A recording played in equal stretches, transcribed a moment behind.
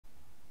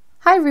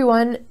Hi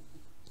everyone.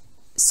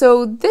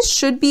 So this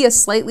should be a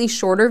slightly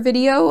shorter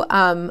video.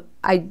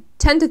 I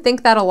tend to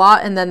think that a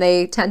lot and then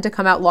they tend to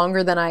come out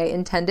longer than I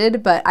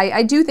intended, but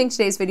I do think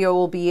today's video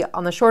will be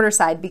on the shorter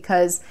side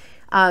because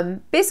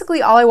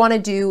basically all I want to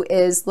do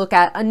is look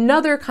at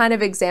another kind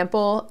of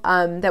example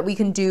that we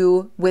can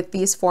do with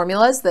these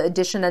formulas, the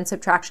addition and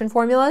subtraction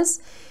formulas.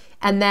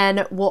 And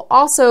then we'll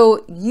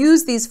also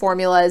use these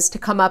formulas to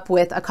come up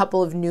with a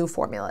couple of new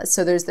formulas.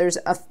 So there's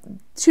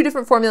two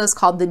different formulas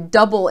called the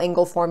double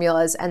angle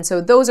formulas. And so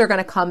those are going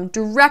to come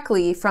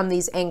directly from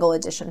these angle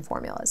addition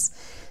formulas.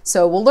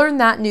 So we'll learn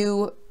that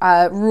new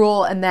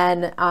rule and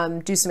then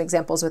do some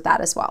examples with that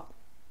as well.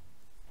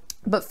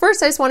 But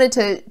first, I just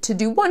wanted to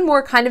do one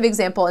more kind of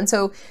example. And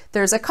so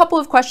there's a couple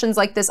of questions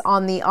like this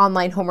on the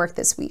online homework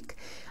this week.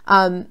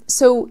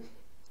 So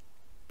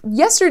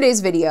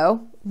yesterday's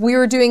video, we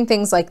were doing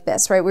things like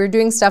this, right? We were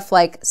doing stuff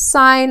like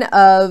sine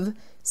of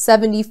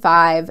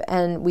 75,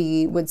 and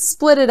we would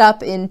split it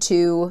up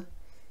into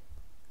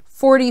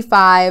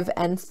 45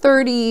 and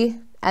 30,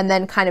 and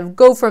then kind of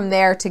go from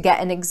there to get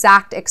an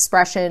exact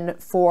expression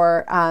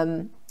for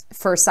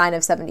sine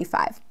of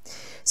 75.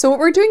 So what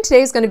we're doing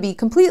today is going to be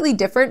completely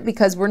different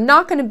because we're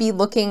not going to be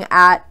looking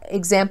at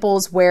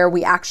examples where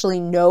we actually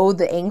know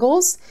the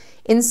angles.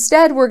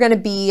 Instead, we're going to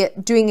be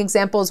doing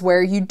examples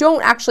where you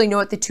don't actually know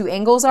what the two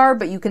angles are,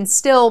 but you can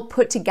still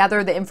put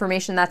together the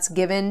information that's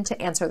given to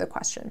answer the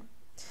question.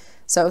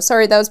 So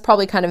sorry, that was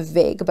probably kind of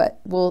vague, but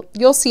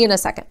you'll see in a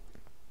second.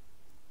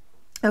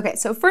 Okay,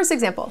 so first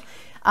example.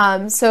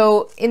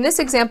 So in this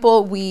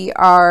example, we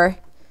are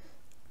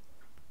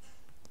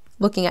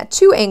looking at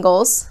two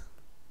angles,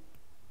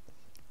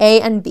 A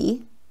and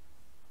B.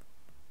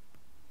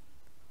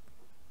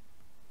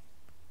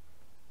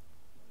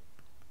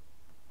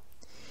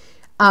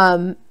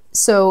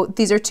 So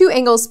these are two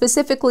angles.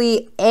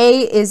 Specifically,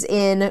 A is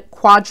in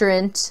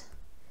quadrant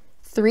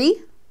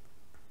 3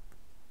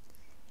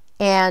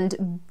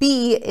 and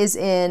B is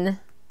in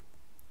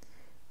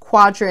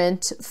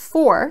quadrant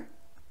 4.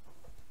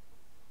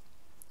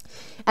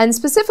 And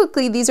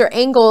specifically, these are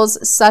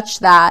angles such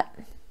that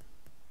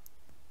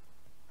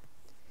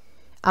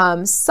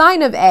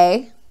sine of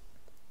A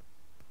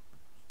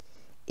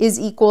is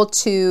equal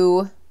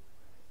to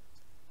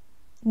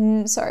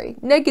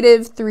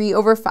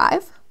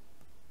 -3/5,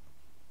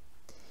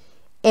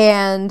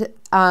 and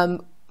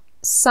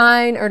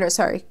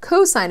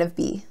cosine of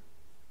B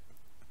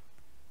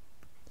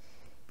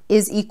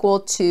is equal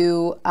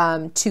to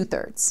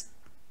 2/3.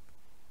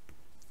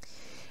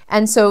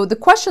 And so the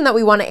question that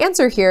we want to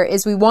answer here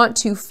is we want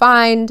to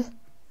find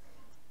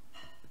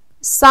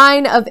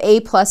sine of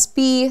A plus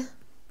B,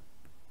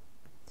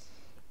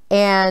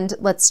 and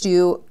let's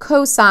do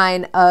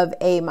cosine of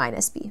A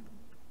minus B.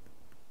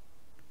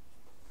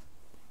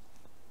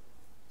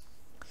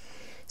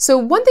 So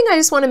one thing I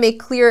just want to make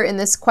clear in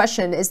this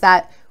question is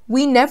that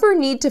we never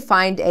need to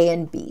find A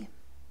and B.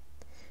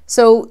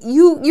 So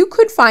you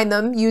could find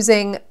them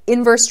using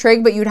inverse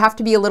trig, but you'd have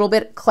to be a little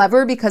bit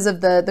clever because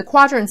of the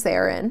quadrants they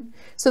are in.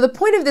 So the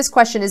point of this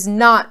question is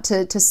not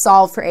to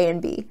solve for A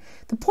and B.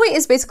 The point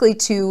is basically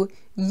to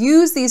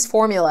use these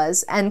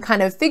formulas and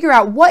kind of figure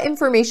out what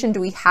information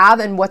do we have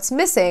and what's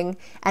missing,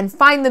 and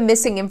find the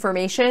missing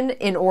information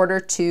in order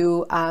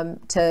to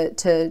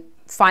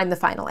find the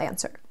final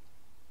answer.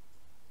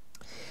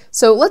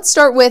 So let's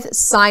start with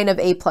sine of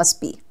A plus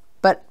B.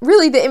 But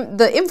really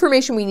the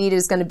information we need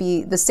is going to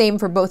be the same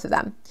for both of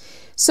them.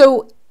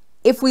 So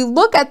if we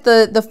look at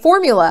the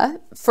formula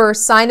for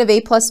sine of A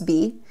plus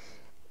B,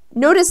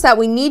 notice that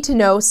we need to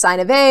know sine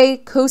of A,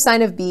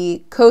 cosine of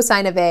B,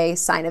 cosine of A,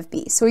 sine of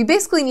B. So we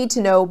basically need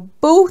to know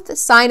both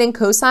sine and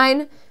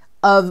cosine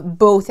of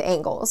both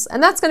angles.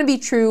 And that's going to be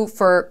true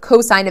for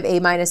cosine of A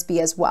minus B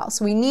as well.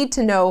 So we need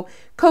to know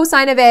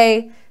cosine of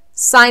A,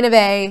 sine of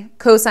A,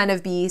 cosine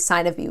of B,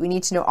 sine of B. We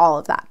need to know all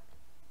of that.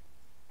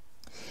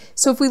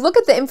 So if we look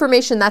at the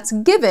information that's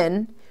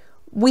given,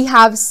 we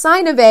have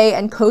sine of A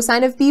and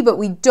cosine of B, but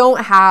we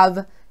don't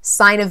have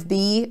sine of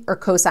B or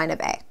cosine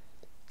of A.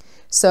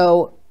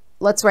 So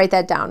let's write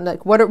that down.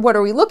 Like, what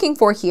are we looking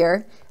for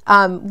here?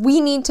 We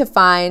need to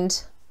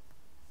find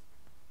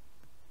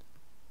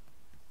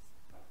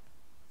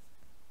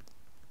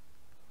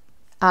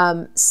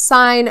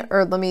sine,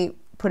 or let me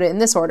put it in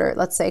this order.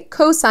 Let's say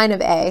cosine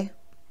of A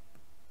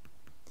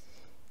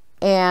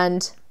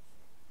and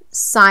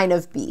sine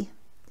of B.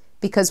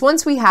 Because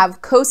once we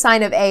have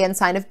cosine of A and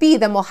sine of B,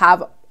 then we'll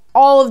have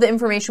all of the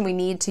information we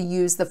need to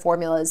use the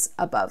formulas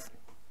above.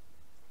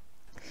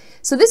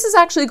 So this is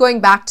actually going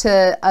back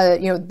to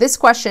this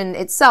question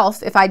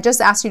itself. If I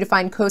just asked you to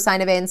find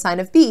cosine of A and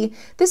sine of B,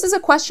 this is a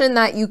question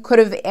that you could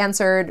have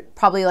answered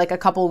probably like a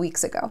couple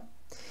weeks ago.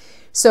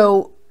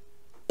 So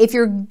if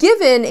you're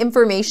given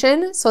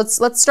information, so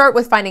let's start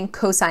with finding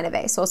cosine of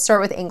A. So let's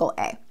start with angle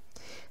A.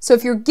 So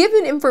if you're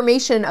given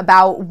information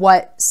about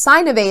what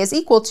sine of A is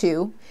equal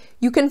to,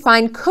 you can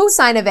find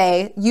cosine of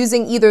A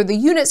using either the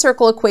unit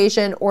circle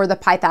equation or the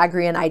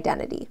Pythagorean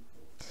identity.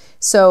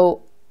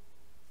 So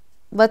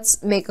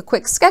let's make a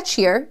quick sketch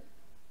here.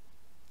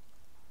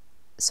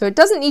 So it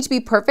doesn't need to be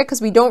perfect because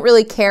we don't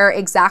really care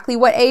exactly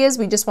what A is.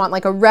 We just want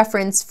like a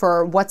reference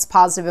for what's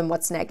positive and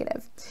what's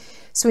negative.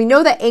 So we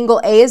know that angle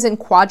A is in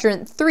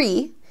quadrant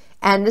 3,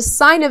 and the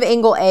sine of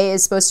angle A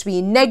is supposed to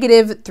be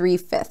negative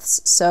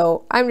 3/5.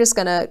 So I'm just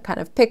gonna kind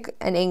of pick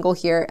an angle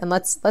here, and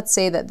let's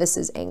say that this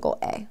is angle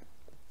A.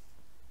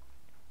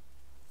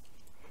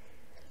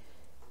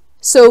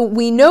 So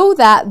we know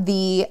that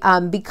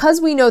because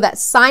we know that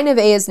sine of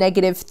A is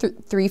negative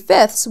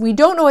 3/5, we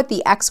don't know what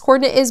the x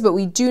coordinate is, but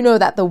we do know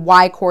that the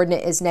y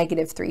coordinate is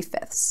negative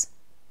 3/5.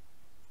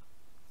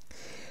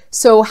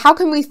 So how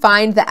can we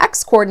find the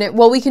x coordinate?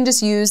 Well, we can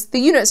just use the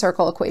unit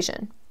circle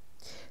equation.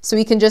 So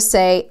we can just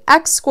say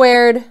x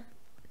squared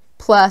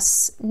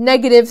plus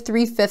negative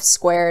 3/5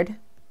 squared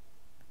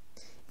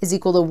is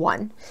equal to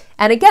 1.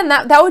 And again,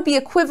 that would be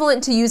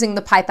equivalent to using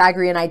the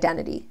Pythagorean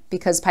identity,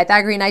 because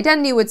Pythagorean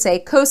identity would say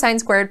cosine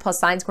squared plus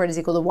sine squared is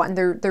equal to 1.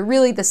 They're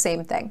really the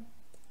same thing.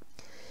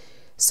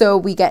 So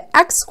we get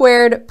x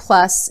squared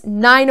plus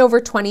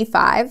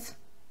 9/25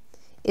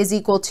 is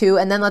equal to,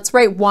 and then let's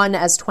write 1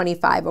 as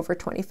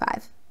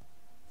 25/25.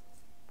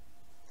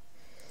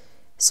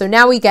 So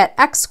now we get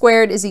x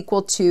squared is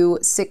equal to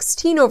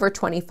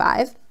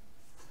 16/25.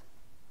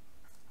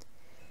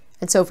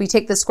 And so if we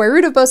take the square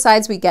root of both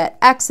sides, we get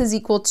x is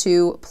equal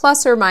to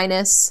plus or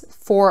minus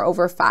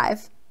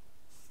 4/5.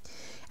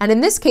 And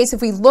in this case,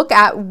 if we look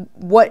at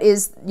what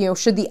is,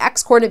 should the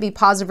x coordinate be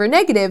positive or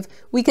negative,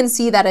 we can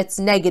see that it's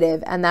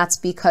negative, and that's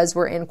because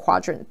we're in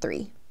quadrant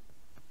 3.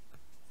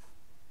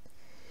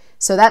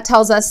 So that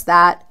tells us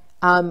that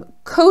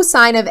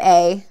cosine of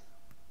A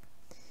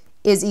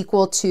is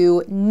equal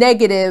to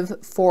negative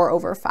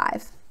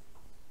 4/5.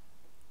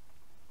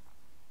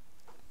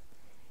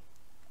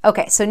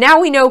 Okay, so now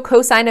we know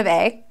cosine of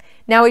A.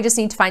 Now we just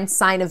need to find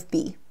sine of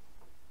B.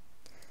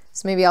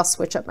 So maybe I'll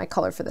switch up my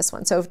color for this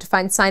one. So to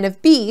find sine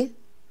of B,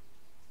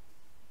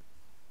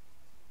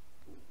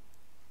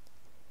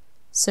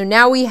 so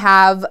now we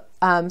have,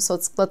 so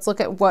let's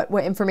look at what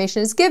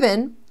information is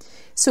given.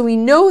 So we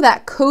know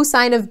that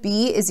cosine of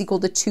B is equal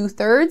to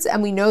 2/3,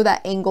 and we know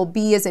that angle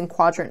B is in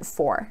quadrant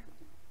 4.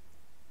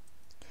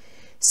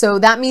 So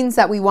that means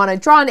that we want to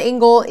draw an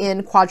angle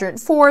in quadrant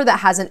 4 that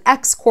has an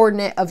x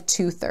coordinate of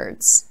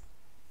 2/3.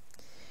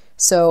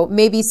 So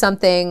maybe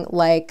something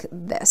like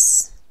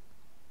this.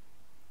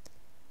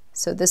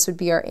 So this would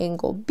be our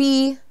angle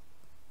B.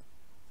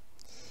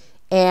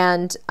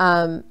 And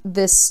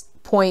this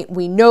point,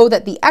 we know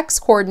that the x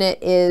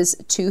coordinate is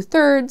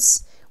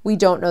 2/3. We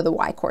don't know the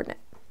y coordinate.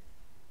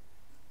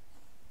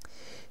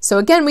 So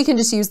again, we can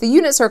just use the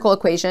unit circle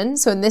equation.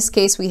 So in this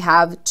case, we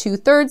have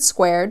 2/3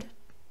 squared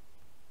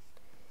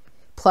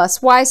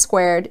plus y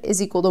squared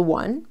is equal to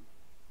 1.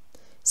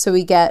 So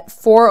we get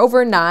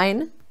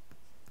 4/9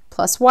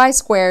 plus y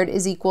squared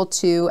is equal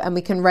to, and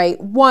we can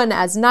write 1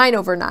 as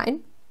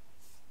 9/9.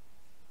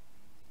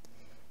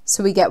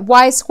 So we get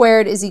y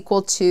squared is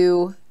equal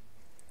to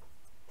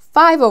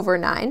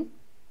 5/9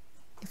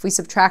 if we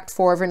subtract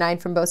 4/9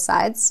 from both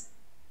sides.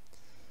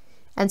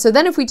 And so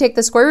then if we take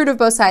the square root of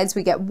both sides,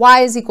 we get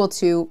y is equal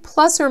to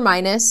plus or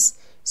minus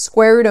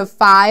square root of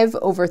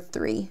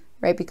 5/3.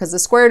 Right? Because the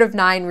square root of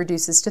 9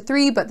 reduces to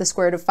 3, but the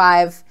square root of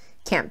 5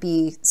 can't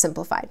be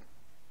simplified.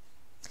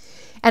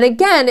 And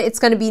again, it's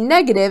going to be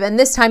negative, and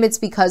this time it's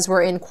because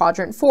we're in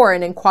quadrant 4,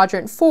 and in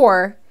quadrant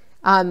 4,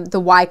 the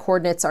y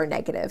coordinates are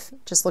negative,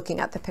 just looking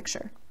at the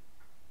picture.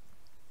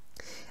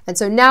 And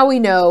so now we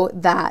know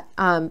that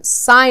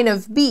sine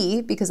of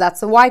B, because that's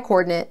the y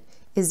coordinate,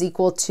 is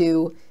equal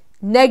to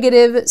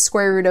negative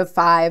square root of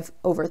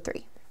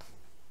 5/3.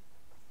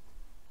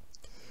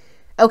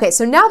 Okay,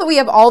 so now that we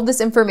have all of this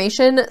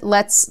information,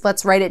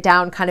 let's write it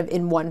down kind of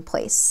in one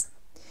place.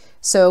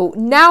 So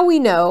now we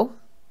know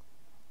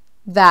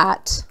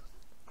that,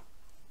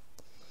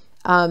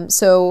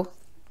 so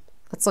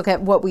let's look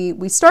at what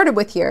we started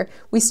with here.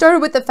 We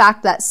started with the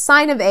fact that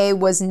sine of A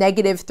was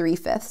negative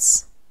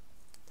 3/5.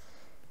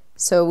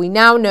 So we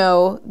now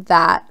know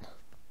that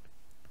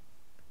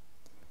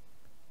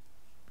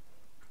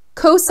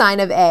cosine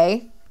of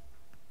A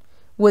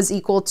was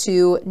equal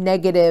to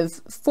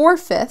negative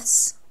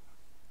 4/5.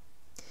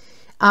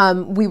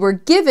 We were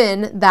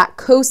given that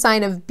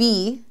cosine of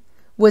B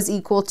was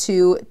equal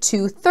to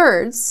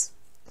 2/3,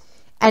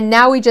 and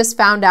now we just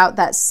found out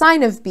that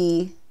sine of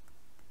B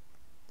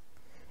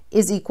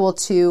is equal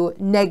to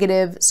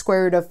negative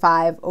square root of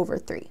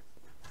 5/3.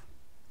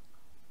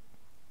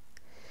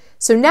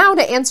 So now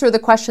to answer the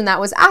question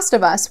that was asked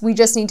of us, we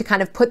just need to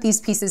kind of put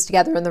these pieces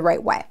together in the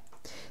right way.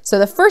 So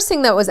the first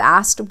thing that was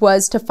asked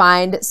was to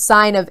find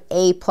sine of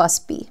A plus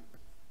B.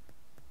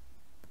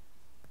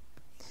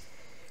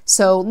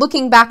 So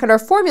looking back at our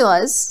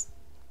formulas,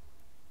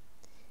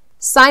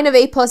 sine of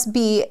A plus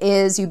B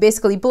is you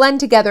basically blend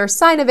together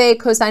sine of A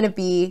cosine of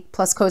B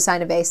plus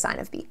cosine of A sine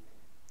of B.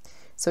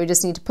 So we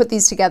just need to put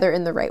these together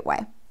in the right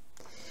way.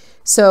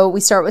 So we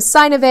start with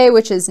sine of A,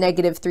 which is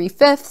negative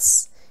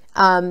 3/5.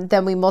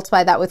 Then we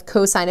multiply that with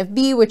cosine of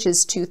B, which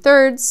is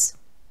 2/3.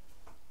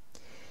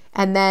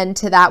 And then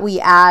to that we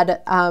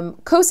add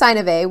cosine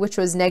of A, which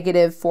was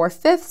negative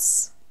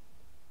 4/5.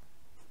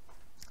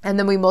 And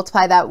then we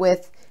multiply that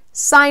with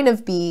sine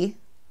of b.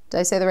 Did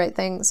I say the right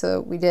thing?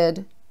 So we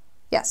did,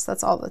 yes,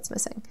 that's all that's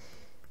missing.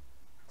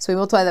 So we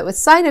multiply that with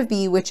sine of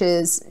b, which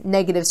is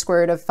negative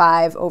square root of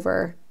 5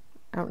 over,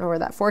 I don't know where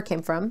that 4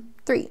 came from,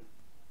 3.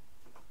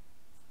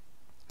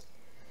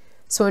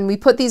 So when we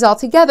put these all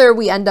together,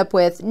 we end up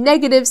with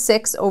negative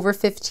 6 over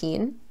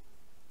 15.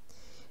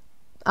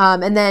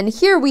 And then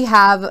here we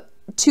have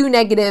two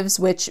negatives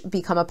which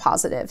become a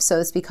positive. So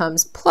this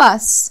becomes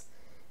plus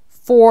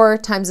 4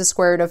 times the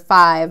square root of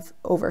 5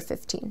 over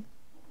 15.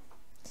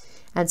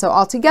 And so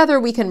altogether,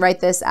 we can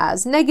write this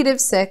as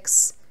negative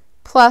 6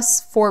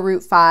 plus 4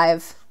 root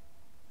 5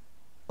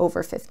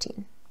 over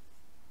 15.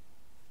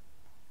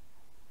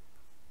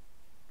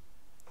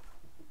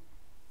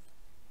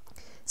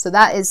 So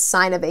that is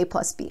sine of a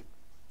plus b.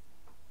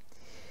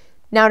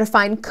 Now to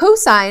find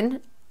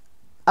cosine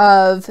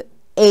of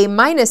a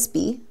minus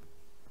b,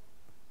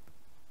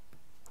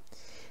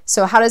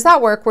 so how does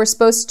that work? We're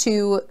supposed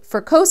to,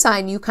 for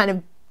cosine, you kind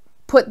of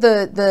put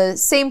the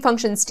same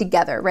functions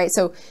together, right?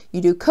 So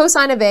you do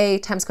cosine of a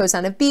times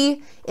cosine of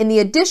b. In the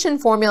addition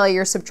formula,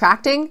 you're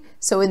subtracting.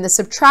 So in the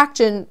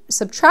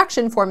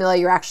subtraction formula,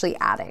 you're actually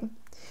adding.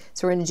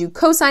 So we're going to do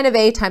cosine of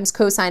a times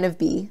cosine of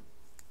b.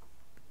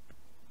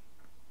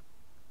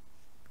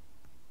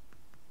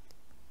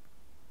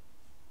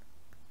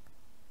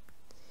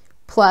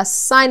 Plus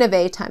sine of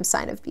a times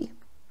sine of b.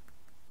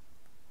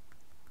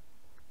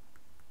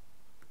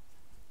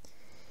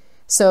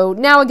 So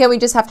now again, we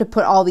just have to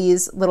put all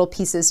these little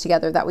pieces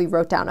together that we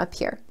wrote down up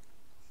here.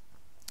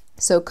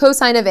 So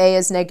cosine of a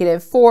is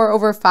negative 4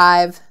 over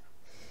 5.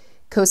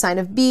 Cosine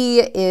of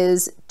b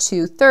is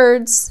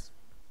 2/3.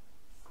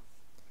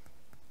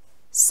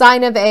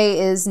 Sine of a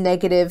is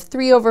negative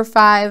 3 over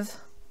 5.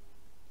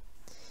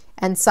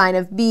 And sine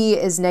of b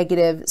is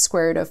negative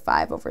square root of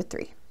 5 over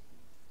 3.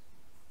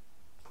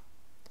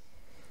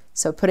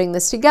 So putting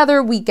this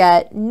together, we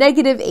get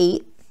negative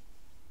 8.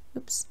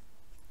 Oops.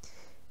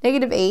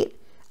 Negative 8.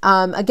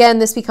 Again,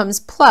 this becomes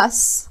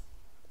plus,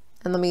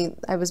 and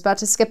I was about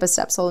to skip a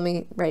step, so let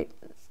me write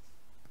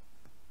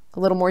a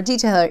little more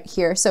detail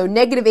here. So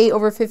negative 8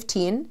 over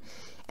 15,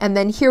 and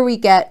then here we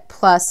get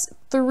plus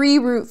 3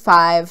 root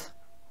 5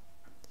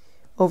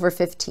 over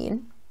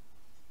 15.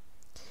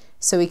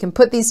 So we can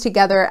put these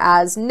together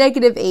as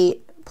negative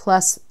 8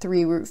 plus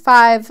 3 root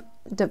 5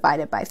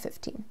 divided by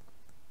 15.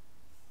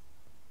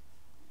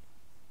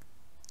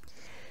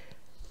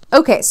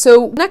 Okay,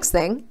 so next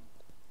thing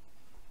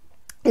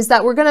is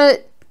that we're going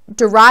to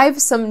derive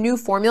some new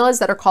formulas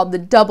that are called the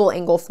double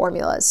angle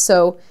formulas.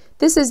 So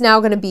this is now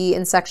going to be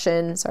in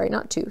section, sorry,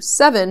 not 2,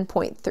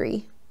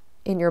 7.3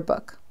 in your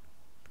book.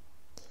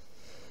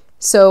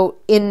 So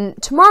in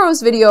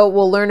tomorrow's video,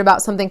 we'll learn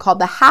about something called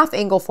the half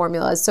angle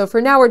formulas. So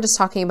for now, we're just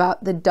talking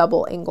about the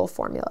double angle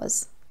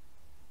formulas.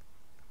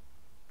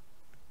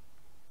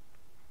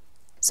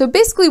 So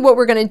basically what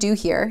we're going to do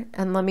here,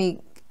 and I'm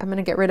going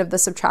to get rid of the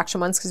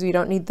subtraction ones because we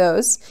don't need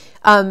those.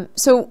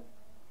 So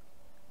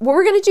what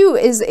we're going to do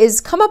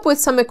is come up with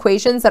some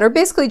equations that are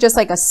basically just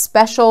like a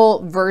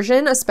special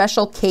version, a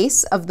special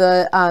case of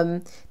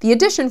the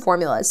addition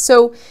formulas.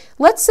 So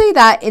let's say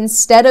that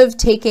instead of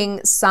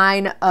taking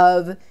sine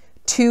of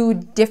two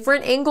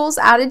different angles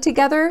added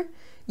together,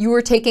 you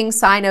were taking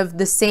sine of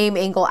the same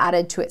angle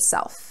added to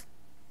itself.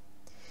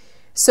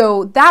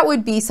 So that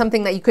would be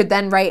something that you could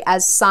then write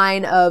as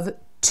sine of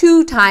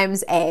 2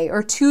 times a,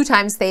 or 2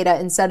 times theta,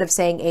 instead of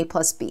saying a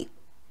plus b.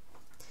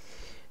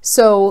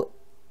 So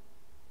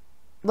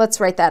let's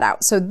write that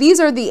out. So these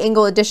are the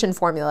angle addition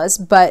formulas,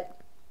 but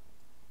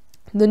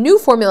the new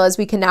formulas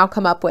we can now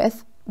come up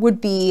with would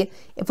be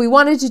if we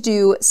wanted to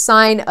do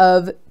sine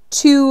of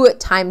 2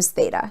 times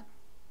theta.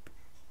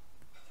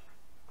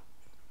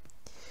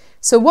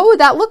 So what would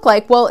that look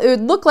like? Well, it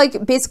would look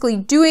like basically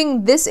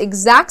doing this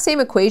exact same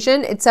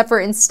equation, except for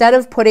instead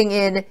of putting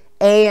in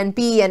a and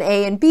b and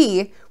a and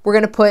b, we're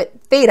going to put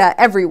theta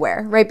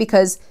everywhere, right?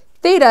 Because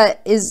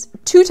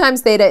 2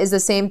 times theta is the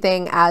same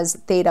thing as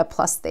theta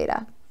plus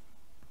theta.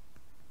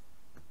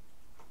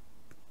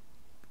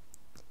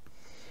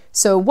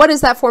 So what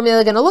is that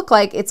formula going to look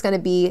like? It's going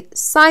to be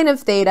sine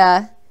of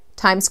theta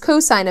times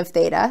cosine of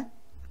theta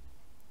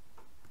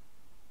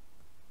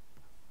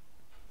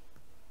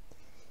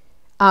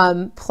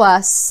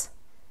plus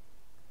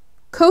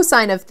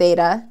cosine of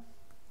theta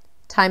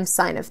times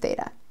sine of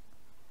theta.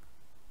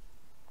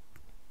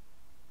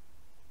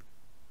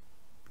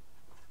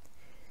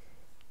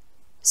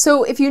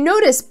 So if you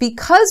notice,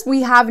 because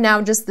we have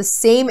now just the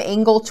same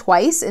angle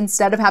twice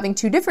instead of having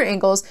two different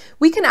angles,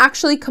 we can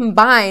actually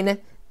combine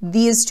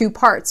these two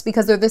parts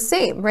because they're the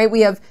same, right?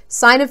 We have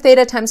sine of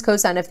theta times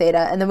cosine of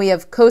theta, and then we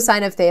have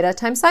cosine of theta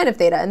times sine of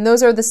theta, and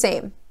those are the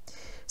same.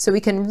 So we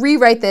can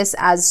rewrite this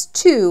as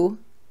 2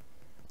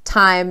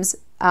 times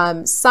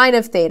sine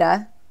of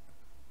theta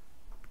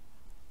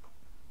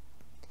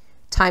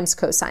times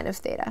cosine of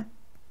theta.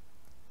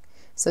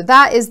 So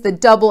that is the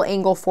double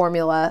angle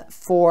formula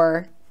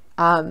for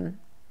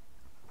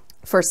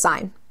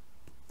sine.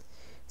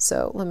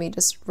 So let me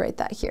just write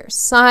that here.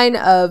 Sine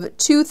of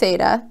 2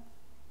 theta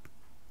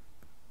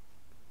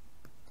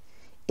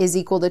is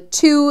equal to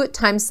 2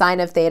 times sine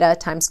of theta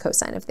times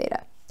cosine of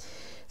theta.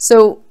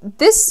 So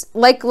this,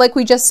 like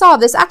we just saw,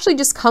 this actually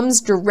just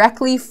comes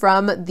directly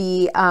from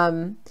the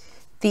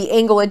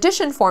angle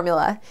addition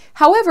formula.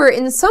 However,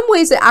 in some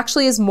ways it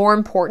actually is more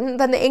important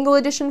than the angle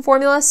addition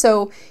formula.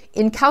 So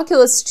in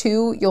Calculus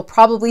 2, you'll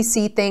probably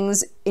see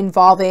things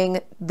involving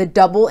the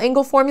double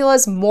angle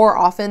formulas more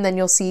often than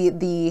you'll see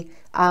the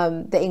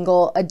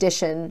angle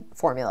addition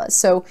formulas.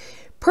 So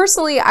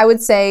personally, I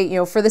would say,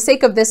 for the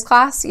sake of this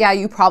class, yeah,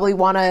 you probably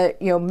want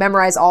to,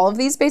 memorize all of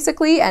these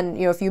basically. And,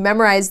 if you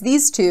memorize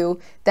these two,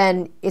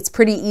 then it's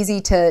pretty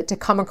easy to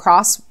come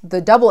across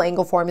the double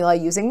angle formula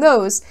using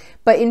those.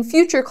 But in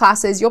future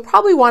classes, you'll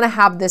probably want to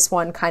have this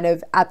one kind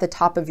of at the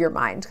top of your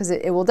mind because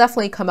it will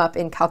definitely come up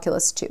in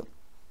Calculus 2.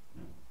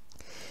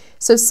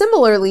 So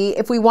similarly,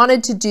 if we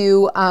wanted to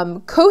do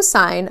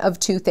cosine of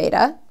 2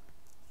 theta,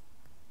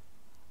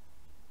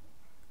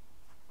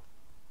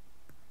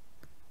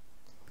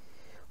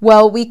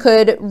 well, we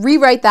could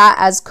rewrite that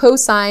as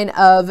cosine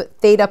of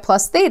theta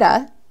plus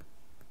theta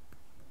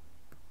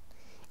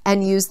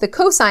and use the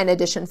cosine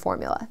addition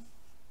formula.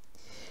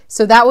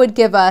 So that would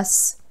give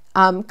us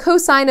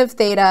cosine of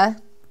theta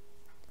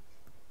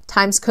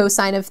times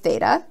cosine of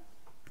theta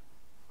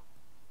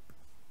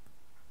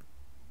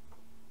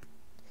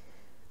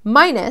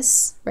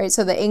minus, right?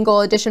 So the angle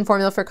addition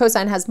formula for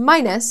cosine has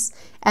minus,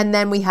 and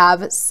then we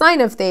have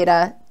sine of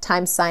theta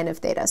times sine of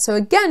theta. So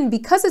again,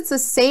 because it's the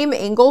same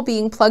angle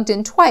being plugged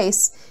in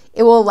twice,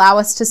 it will allow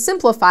us to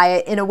simplify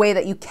it in a way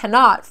that you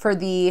cannot for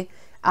the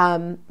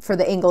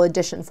angle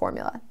addition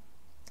formula.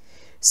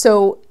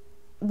 So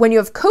when you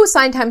have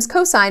cosine times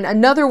cosine,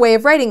 another way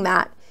of writing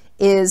that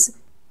is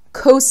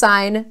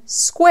cosine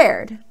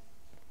squared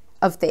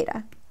of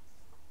theta.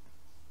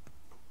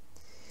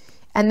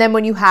 And then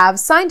when you have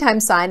sine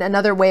times sine,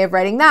 another way of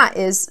writing that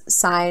is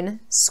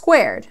sine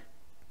squared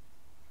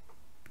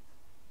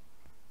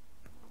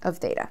of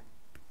theta.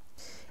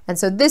 And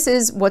so this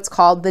is what's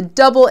called the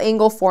double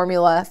angle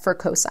formula for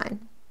cosine.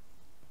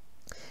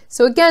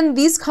 So again,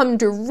 these come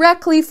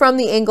directly from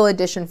the angle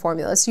addition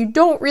formula. So you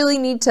don't really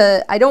need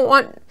to, I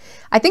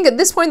think at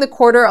this point in the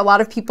quarter, a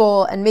lot of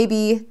people, and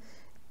maybe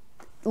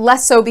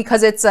less so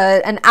because it's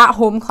an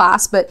at-home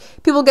class, but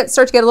people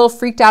start to get a little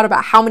freaked out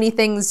about how many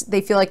things they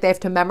feel like they have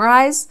to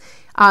memorize.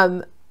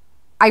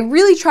 I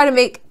really try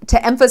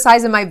to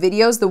emphasize in my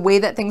videos the way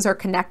that things are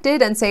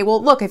connected and say,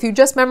 well, look, if you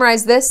just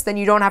memorize this, then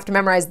you don't have to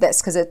memorize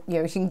this because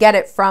you can get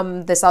it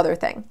from this other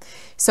thing.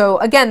 So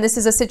again, this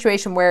is a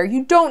situation where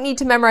you don't need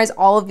to memorize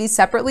all of these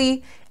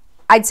separately.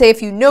 I'd say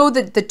if you know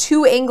the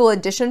 2 angle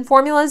addition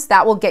formulas,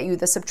 that will get you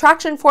the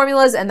subtraction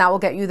formulas and that will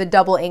get you the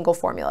double angle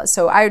formulas.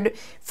 So I'd,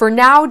 for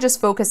now,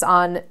 just focus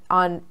on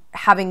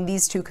having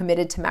these 2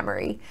 committed to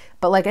memory.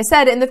 But like I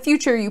said, in the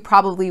future, you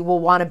probably will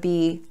want to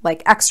be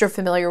like extra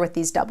familiar with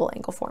these double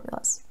angle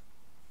formulas.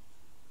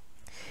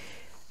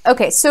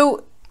 Okay,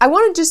 so I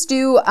want to just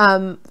do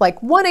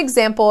like one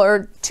example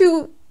or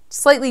 2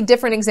 slightly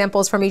different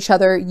examples from each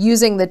other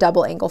using the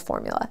double angle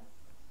formula.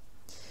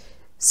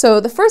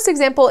 So the first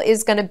example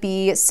is going to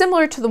be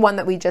similar to the one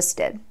that we just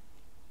did.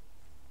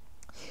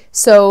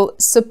 So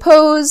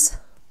suppose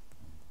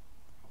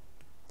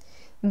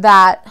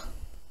that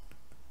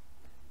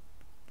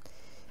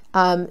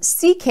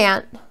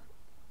secant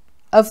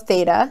of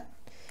theta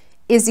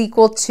is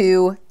equal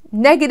to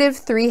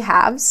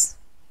 -3/2.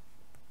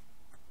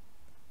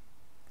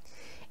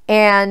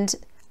 And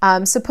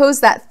suppose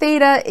that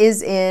theta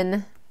is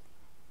in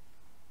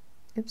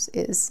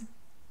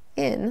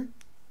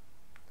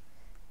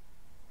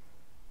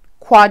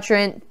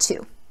quadrant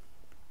 2.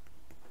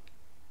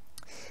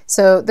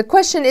 So the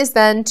question is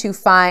then to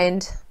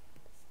find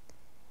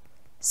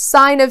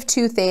sine of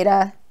 2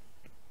 theta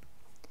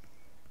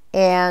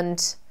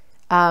and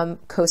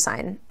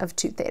cosine of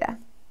 2 theta.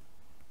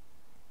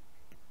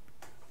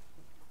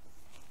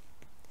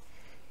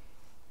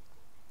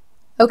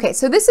 Okay,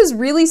 so this is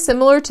really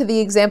similar to the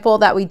example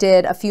that we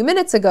did a few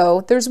minutes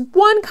ago. There's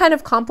one kind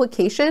of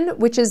complication,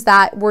 which is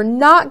that we're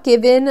not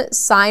given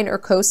sine or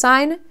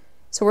cosine.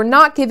 So we're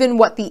not given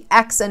what the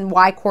x and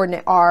y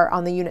coordinate are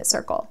on the unit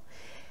circle.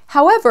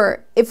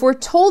 However, if we're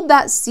told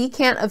that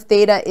secant of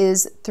theta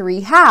is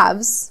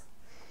 3/2,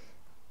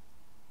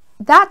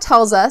 that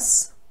tells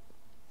us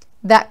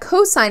that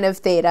cosine of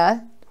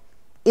theta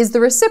is the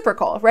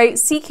reciprocal, right?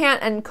 Secant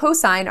and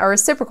cosine are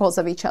reciprocals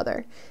of each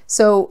other.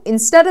 So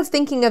instead of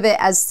thinking of it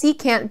as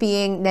secant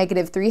being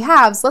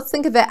 -3/2, let's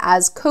think of it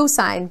as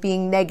cosine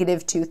being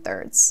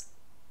 -2/3.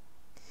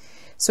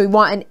 So we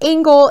want an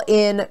angle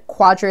in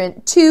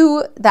quadrant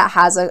 2 that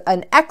has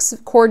an x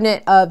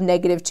coordinate of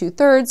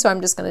 -2/3. So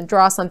I'm just going to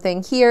draw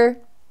something here.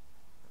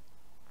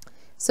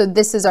 So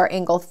this is our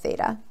angle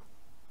theta.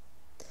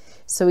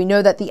 So we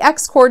know that the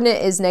x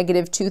coordinate is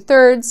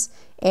 -2/3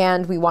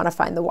 and we want to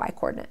find the y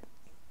coordinate.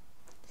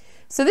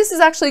 So this is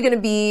actually going to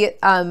be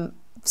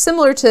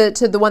similar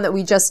to the one that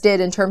we just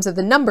did in terms of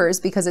the numbers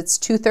because it's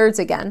 2/3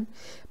 again.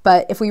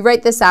 But if we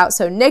write this out,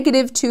 so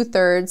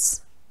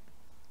 -2/3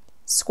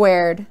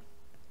 squared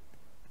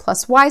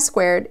plus y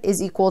squared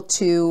is equal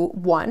to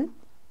 1.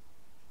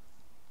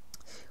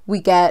 we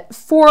get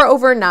 4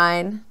 over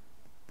 9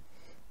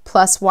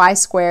 plus y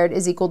squared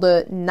is equal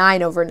to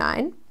 9 over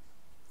 9.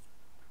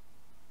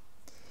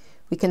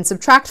 We can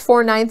subtract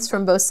 4/9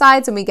 from both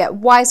sides and we get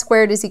y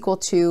squared is equal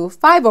to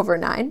 5 over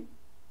 9.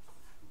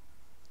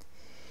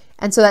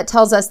 And so that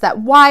tells us that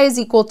y is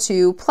equal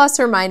to plus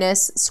or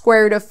minus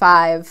square root of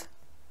 5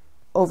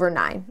 over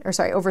 9, or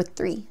sorry, over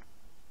 3.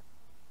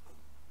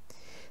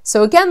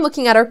 So again,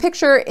 looking at our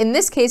picture, in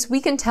this case,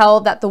 we can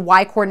tell that the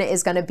y coordinate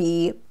is going to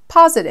be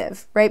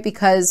positive, right?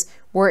 Because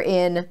we're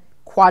in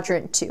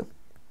quadrant 2.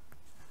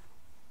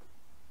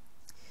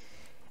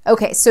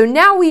 Okay, so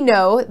now we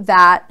know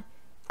that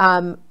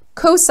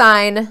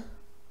cosine,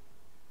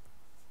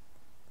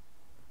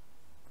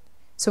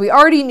 so we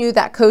already knew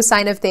that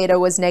cosine of theta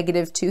was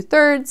negative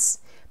 2/3,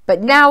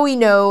 but now we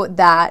know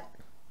that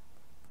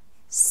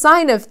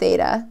sine of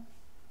theta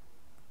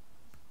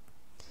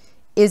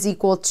is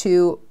equal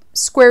to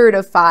square root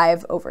of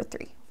 5 over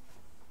 3.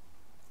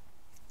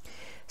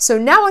 So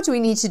now what do we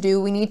need to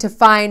do? We need to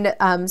find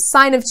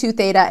sine of 2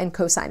 theta and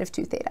cosine of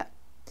 2 theta.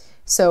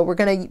 So we're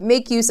going to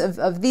make use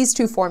of these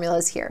two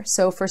formulas here.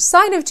 So for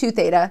sine of 2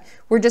 theta,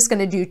 we're just going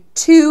to do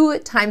 2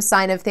 times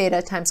sine of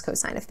theta times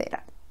cosine of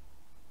theta.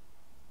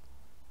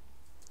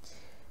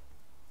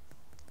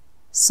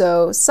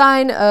 So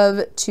sine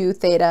of 2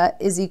 theta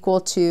is equal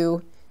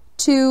to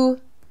 2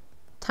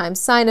 times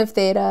sine of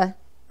theta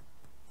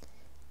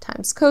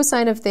times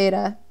cosine of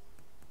theta,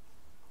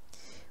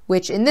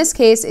 which in this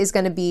case is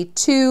going to be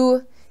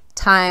 2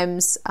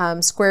 times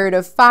square root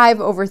of 5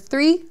 over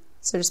 3.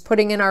 So just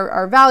putting in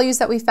our values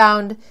that we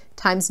found,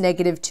 times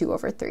negative 2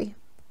 over 3.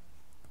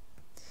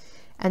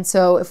 And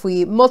so if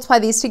we multiply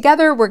these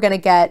together, we're going to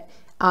get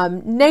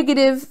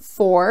negative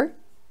 4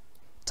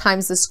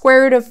 times the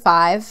square root of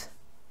 5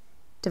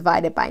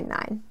 divided by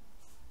 9.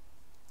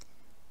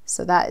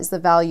 So that is the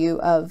value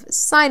of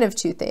sine of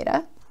 2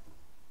 theta.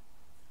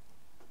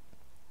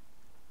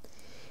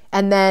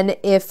 And then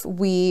if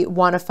we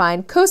want to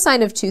find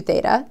cosine of 2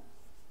 theta,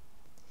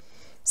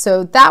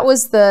 so that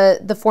was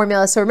the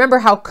formula. So remember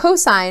how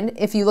cosine,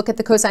 if you look at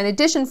the cosine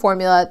addition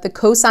formula, the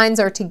cosines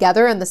are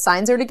together and the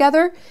sines are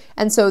together.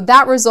 And so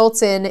that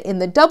results in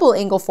the double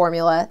angle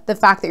formula, the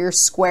fact that you're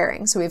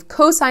squaring. So we have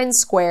cosine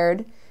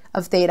squared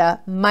of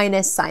theta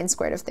minus sine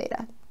squared of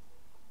theta.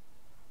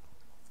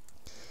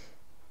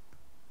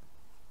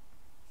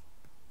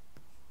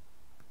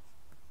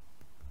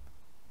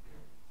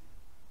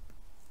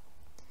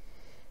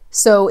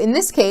 So in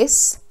this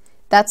case,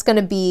 that's going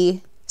to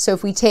be, so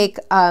if we take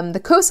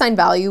the cosine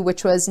value,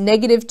 which was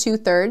negative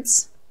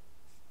 2/3,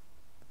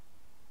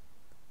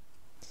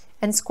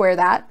 and square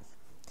that,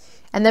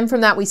 and then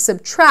from that we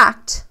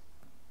subtract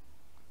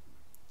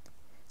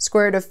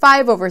square root of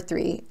 5 over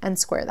 3 and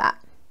square that.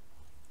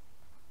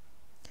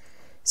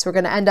 So we're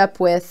going to end up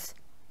with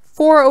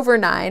 4 over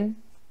 9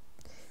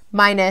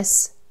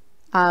 minus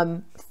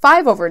 5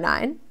 over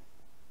 9,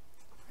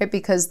 right?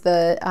 Because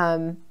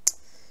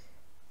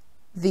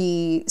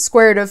the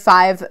square root of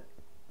 5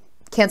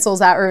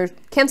 cancels out or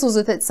cancels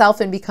with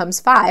itself and becomes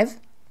 5.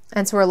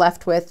 And so we're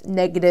left with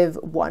negative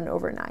 1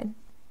 over 9.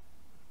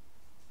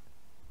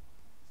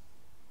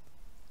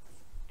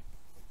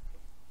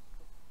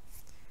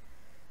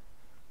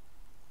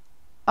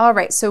 All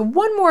right, so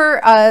one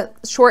more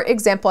short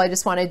example I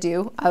just want to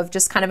do of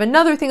just kind of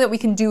another thing that we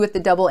can do with the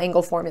double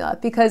angle formula,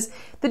 because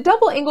the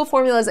double angle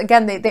formulas,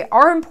 again, they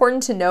are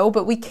important to know,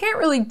 but we can't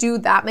really do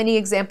that many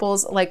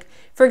examples. Like,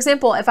 for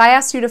example, if I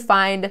asked you to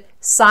find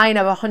sine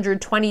of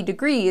 120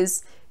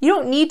 degrees, you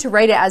don't need to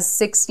write it as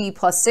 60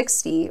 plus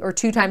 60 or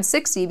 2 times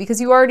 60 because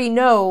you already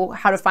know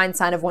how to find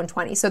sine of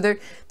 120. So there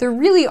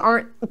really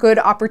aren't good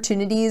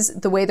opportunities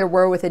the way there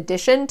were with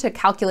addition to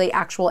calculate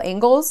actual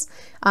angles.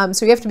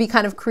 So you have to be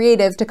kind of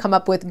creative to come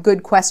up with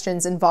good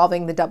questions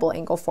involving the double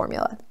angle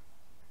formula.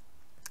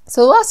 So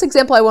the last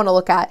example I want to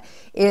look at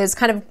is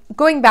kind of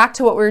going back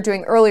to what we were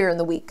doing earlier in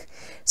the week.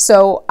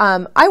 So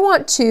I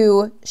want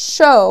to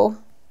show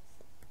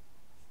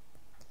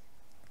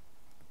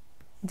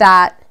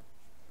that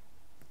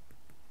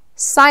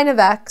sine of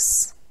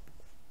x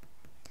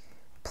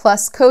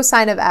plus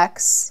cosine of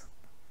x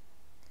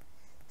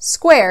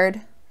squared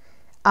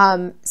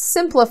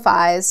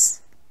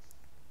simplifies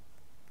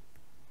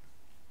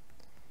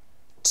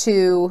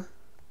to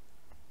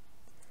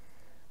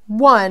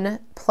 1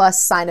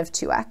 plus sine of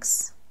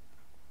 2x.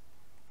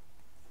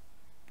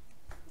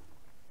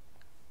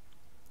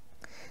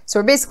 So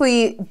we're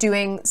basically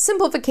doing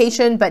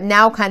simplification, but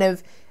now kind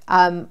of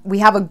we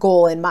have a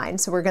goal in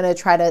mind. So we're going to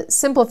try to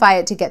simplify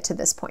it to get to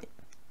this point.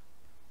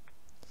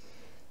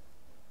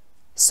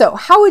 So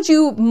how would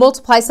you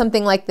multiply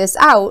something like this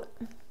out?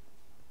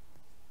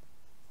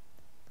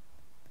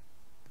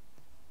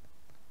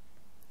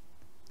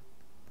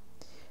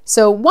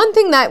 So one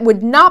thing that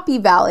would not be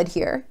valid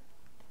here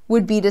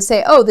would be to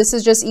say, oh, this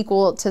is just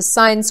equal to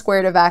sine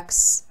squared of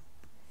x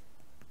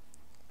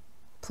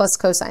plus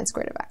cosine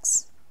squared of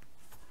x.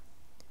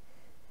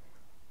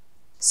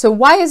 So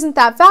why isn't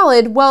that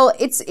valid? Well,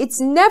 it's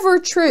never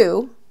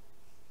true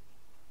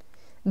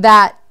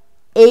that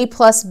a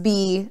plus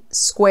b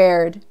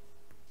squared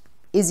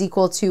is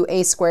equal to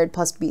a squared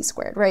plus b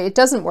squared, right? It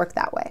doesn't work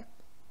that way.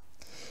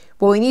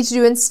 What we need to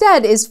do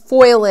instead is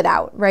FOIL it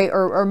out, right?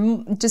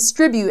 Or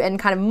distribute and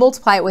kind of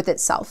multiply it with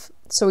itself.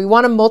 So we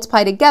want to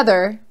multiply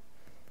together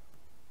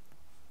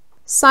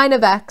sine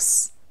of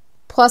x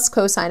plus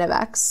cosine of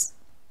x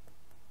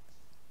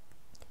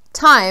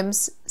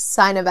times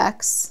sine of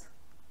x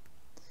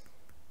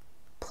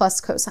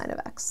plus cosine of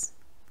x.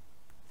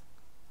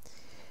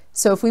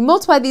 So if we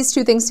multiply these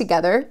two things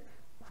together,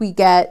 we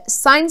get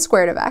sine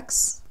squared of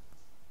x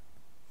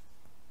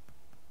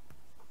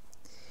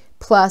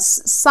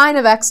plus sine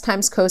of x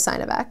times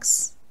cosine of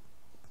x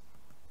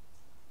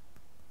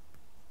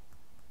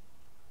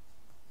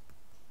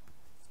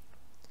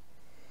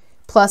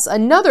plus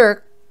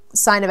another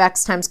sine of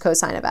x times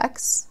cosine of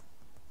x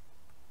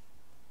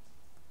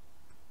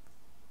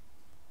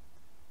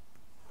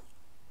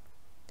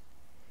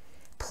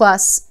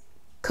plus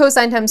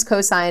cosine times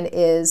cosine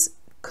is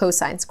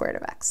cosine squared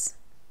of x.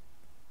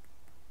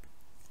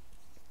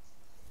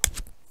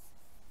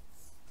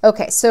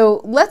 Okay,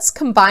 so let's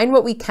combine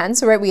what we can.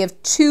 So, right, we have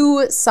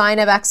 2 sine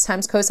of x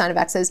times cosine of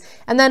x's,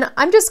 and then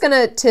I'm just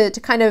gonna, to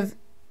kind of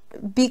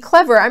be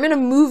clever, I'm gonna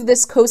move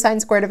this cosine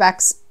squared of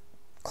x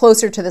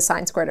closer to the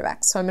sine squared of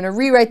x. So I'm gonna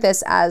rewrite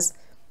this as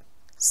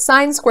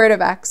sine squared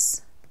of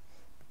x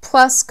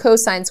plus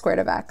cosine squared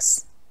of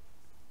x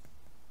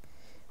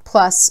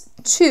plus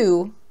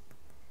 2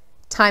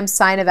 times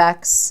sine of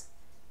x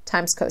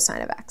times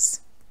cosine of x.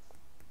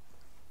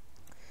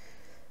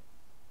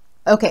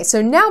 Okay,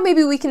 so now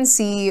maybe we can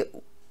see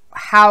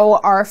how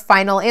our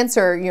final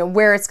answer,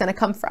 where it's going to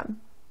come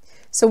from.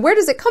 So where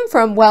does it come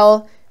from?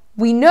 Well,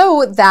 we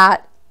know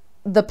that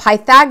the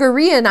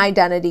Pythagorean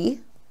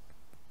identity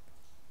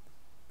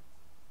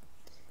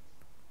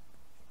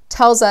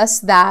tells us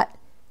that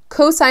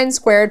cosine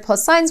squared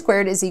plus sine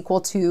squared is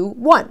equal to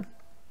 1.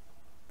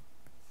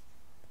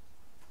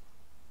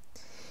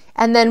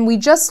 And then we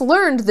just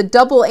learned the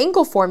double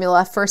angle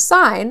formula for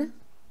sine.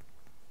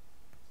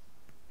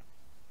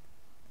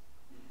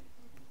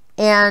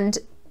 And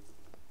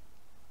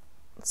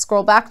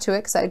scroll back to it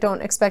because I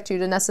don't expect you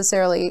to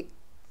necessarily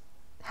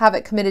have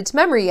it committed to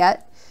memory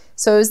yet.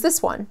 So is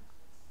this one.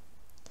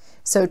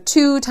 So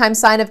 2 times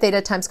sine of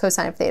theta times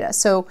cosine of theta.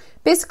 So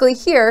basically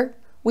here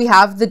we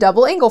have the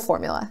double angle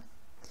formula.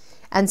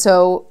 And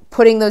so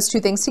putting those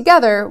two things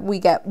together, we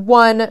get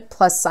 1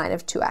 plus sine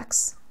of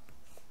 2x.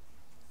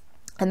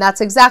 And that's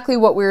exactly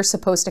what we were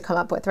supposed to come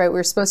up with, right? We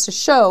were supposed to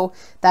show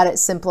that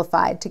it's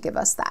simplified to give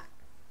us that.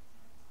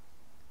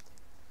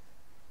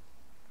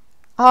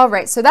 All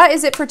right, so that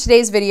is it for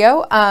today's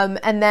video.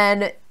 And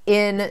then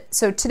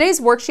so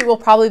today's worksheet will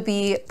probably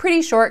be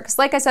pretty short because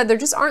like I said, there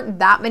just aren't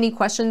that many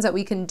questions that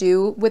we can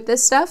do with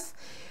this stuff.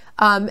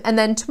 And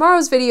then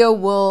tomorrow's video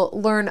will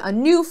learn a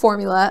new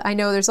formula. I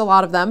know there's a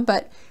lot of them,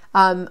 but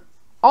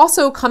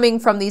also coming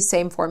from these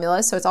same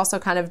formulas. So it's also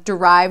kind of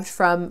derived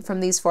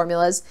from these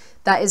formulas.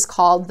 That is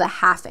called the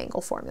half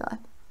angle formula.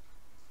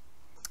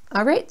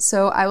 All right,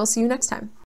 so I will see you next time.